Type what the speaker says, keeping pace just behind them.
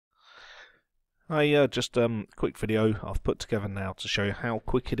Hi, just quick video I've put together now to show you how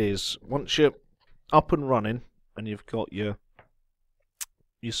quick it is once you're up and running and you've got your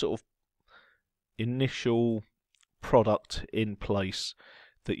sort of initial product in place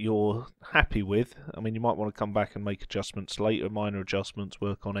that you're happy with. I mean, you might want to come back and make adjustments later, minor adjustments,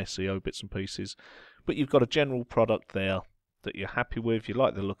 work on SEO bits and pieces, but you've got a general product there that you're happy with, you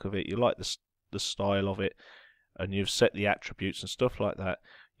like the look of it, you like the style of it, and you've set the attributes and stuff like that.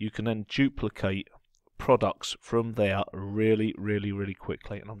 You can then duplicate products from there really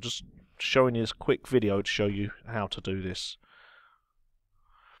quickly, and I'm just showing you this quick video to show you how to do this.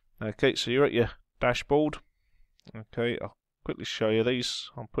 Okay, so you're at your dashboard. Okay, I'll quickly show you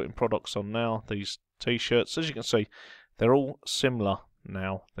these. I'm putting products on now. These t-shirts, as you can see, they're all similar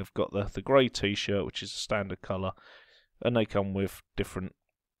now. They've got the grey t-shirt, which is a standard colour, and they come with different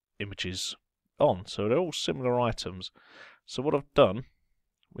images on, so they're all similar items. So what I've done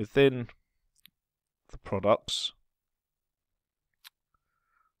within the products,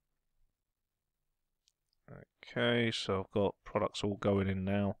 okay, so I've got products all going in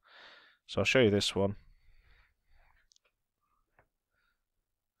now, so I'll show you this one.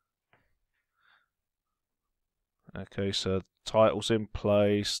 Okay, so title's in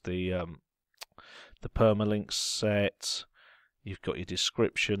place, the permalinks set, you've got your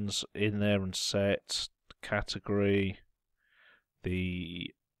descriptions in there and set, the category, the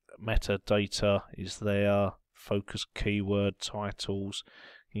metadata is there, focus keyword, titles.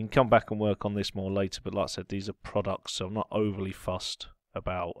 You can come back and work on this more later, but like I said, these are products, so I'm not overly fussed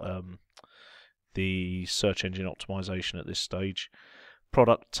about the search engine optimization at this stage.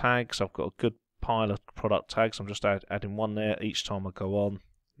 Product tags, I've got a good pile of product tags. I'm just adding one there each time I go on.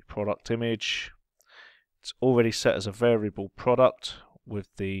 The product image, it's already set as a variable product with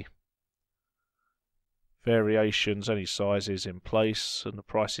the variations, any sizes in place, and the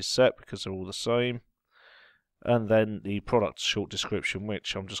price is set because they're all the same. And then the product short description,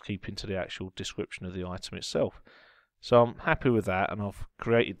 which I'm just keeping to the actual description of the item itself. So I'm happy with that, and I've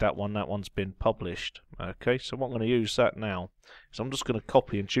created that one. That one's been published. Okay, so what I'm going to use that now is I'm just going to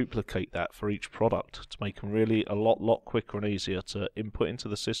copy and duplicate that for each product to make them really a lot quicker and easier to input into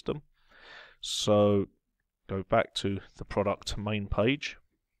the system. So go back to the product main page.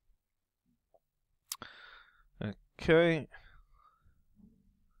 Okay,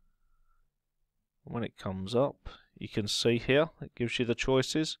 when it comes up, you can see here it gives you the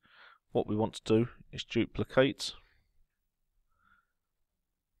choices. What we want to do is duplicate,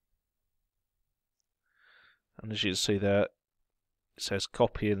 and as you can see there, it says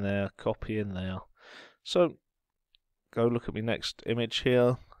copy in there, copy in there. So go look at my next image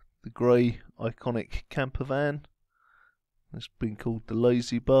here, the grey iconic camper van. It's been called the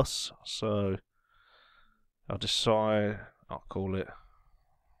lazy bus, so I'll decide I'll call it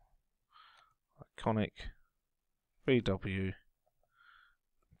iconic VW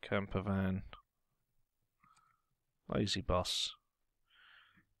camper van lazy bus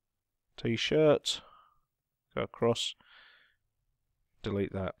t-shirt. Go across,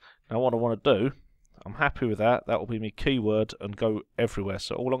 delete that. Now what I want to do, I'm happy with that. That will be my keyword and go everywhere.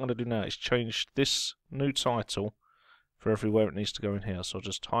 So all I'm going to do now is change this new title for everywhere it needs to go in here. So I'll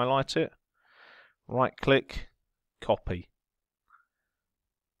just highlight it, right click, copy.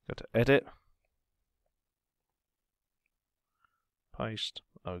 Go to edit, paste,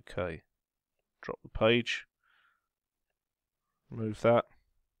 OK. Drop the page, remove that,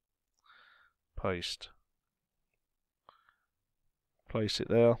 paste, place it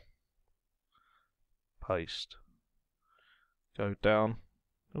there, paste, go down,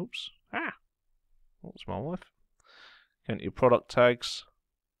 oops, that's my wife, go into your product tags,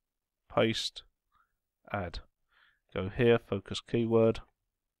 paste, add, go here, focus keyword,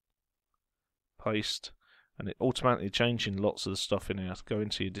 paste, and it automatically changing lots of the stuff in here. Go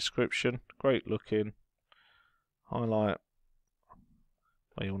into your description, great looking, highlight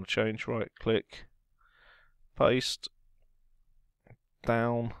where you want to change, right click, paste,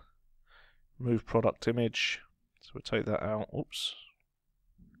 down, remove product image, so we'll take that out, oops,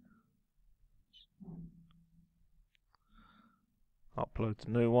 upload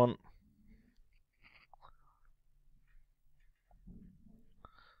the new one,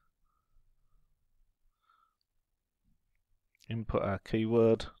 input our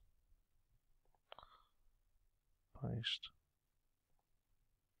keyword, paste,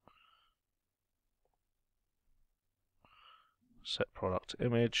 set product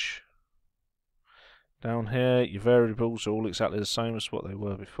image. Down here your variables are all exactly the same as what they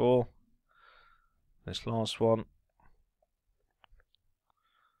were before. This last one,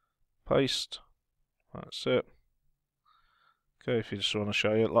 paste, that's it, Okay, if you just want to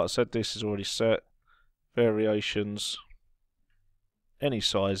show you, like I said, this is already set. Variations, any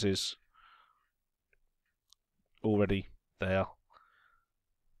sizes, already there.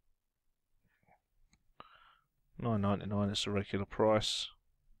 $9.99 is the regular price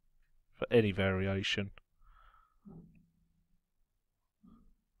for any variation.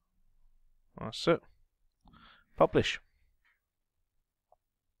 That's it. Publish.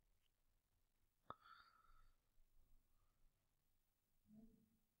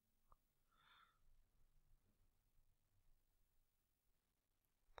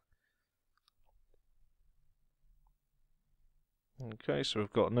 Okay, so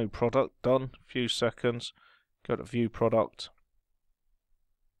we've got a new product done. A few seconds. Go to view product.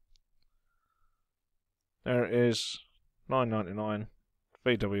 There it is. $9.99.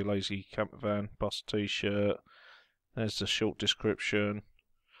 VW Lazy Camper Van Bus T-shirt. There's the short description.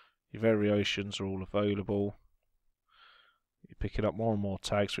 Your variations are all available. You're picking up more and more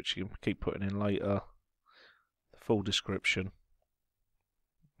tags which you can keep putting in later. The full description.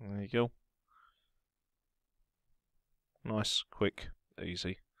 There you go. Nice, quick,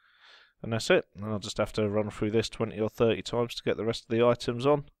 easy. And that's it. And I'll just have to run through this 20 or 30 times to get the rest of the items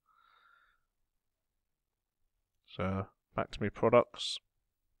on. So, back to my products.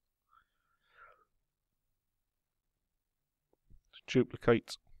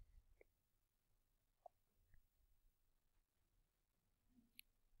 Duplicate.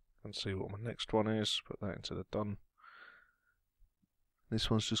 And see what my next one is. Put that into the done. This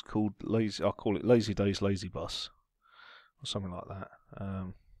one's just called Lazy. I'll call it Lazy Days Lazy Bus. Or something like that.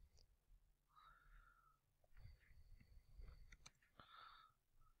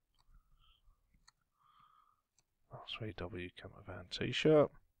 VW Camper Van T-shirt.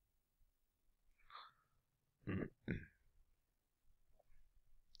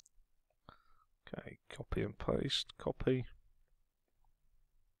 Okay, copy and paste. Copy.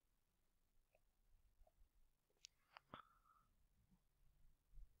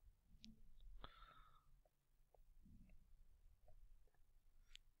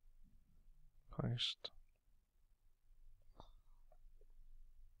 Paste.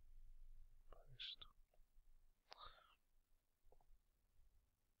 Paste.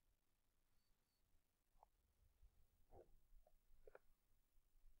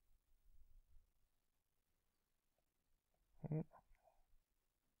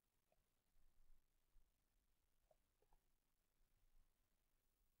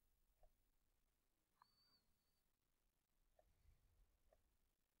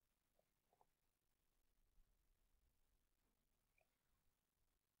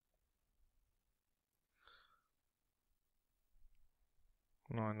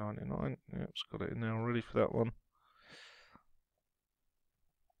 $9.99. Yep, it's got it in there already for that one.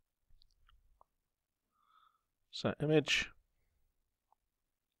 Set image.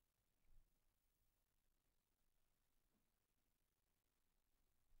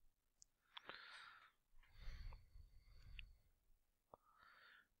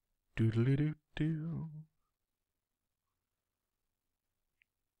 Doodly-doo-doo.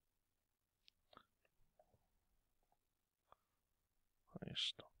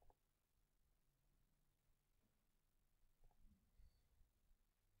 Paste.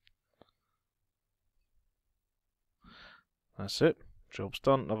 That's it. Job's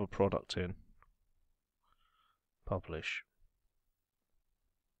done. Another product in. Publish.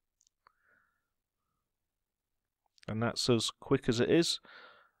 And that's as quick as it is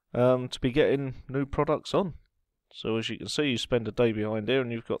to be getting new products on. So as you can see, you spend a day behind here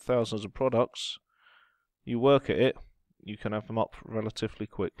and you've got thousands of products. You work at it, you can have them up relatively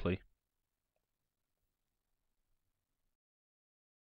quickly.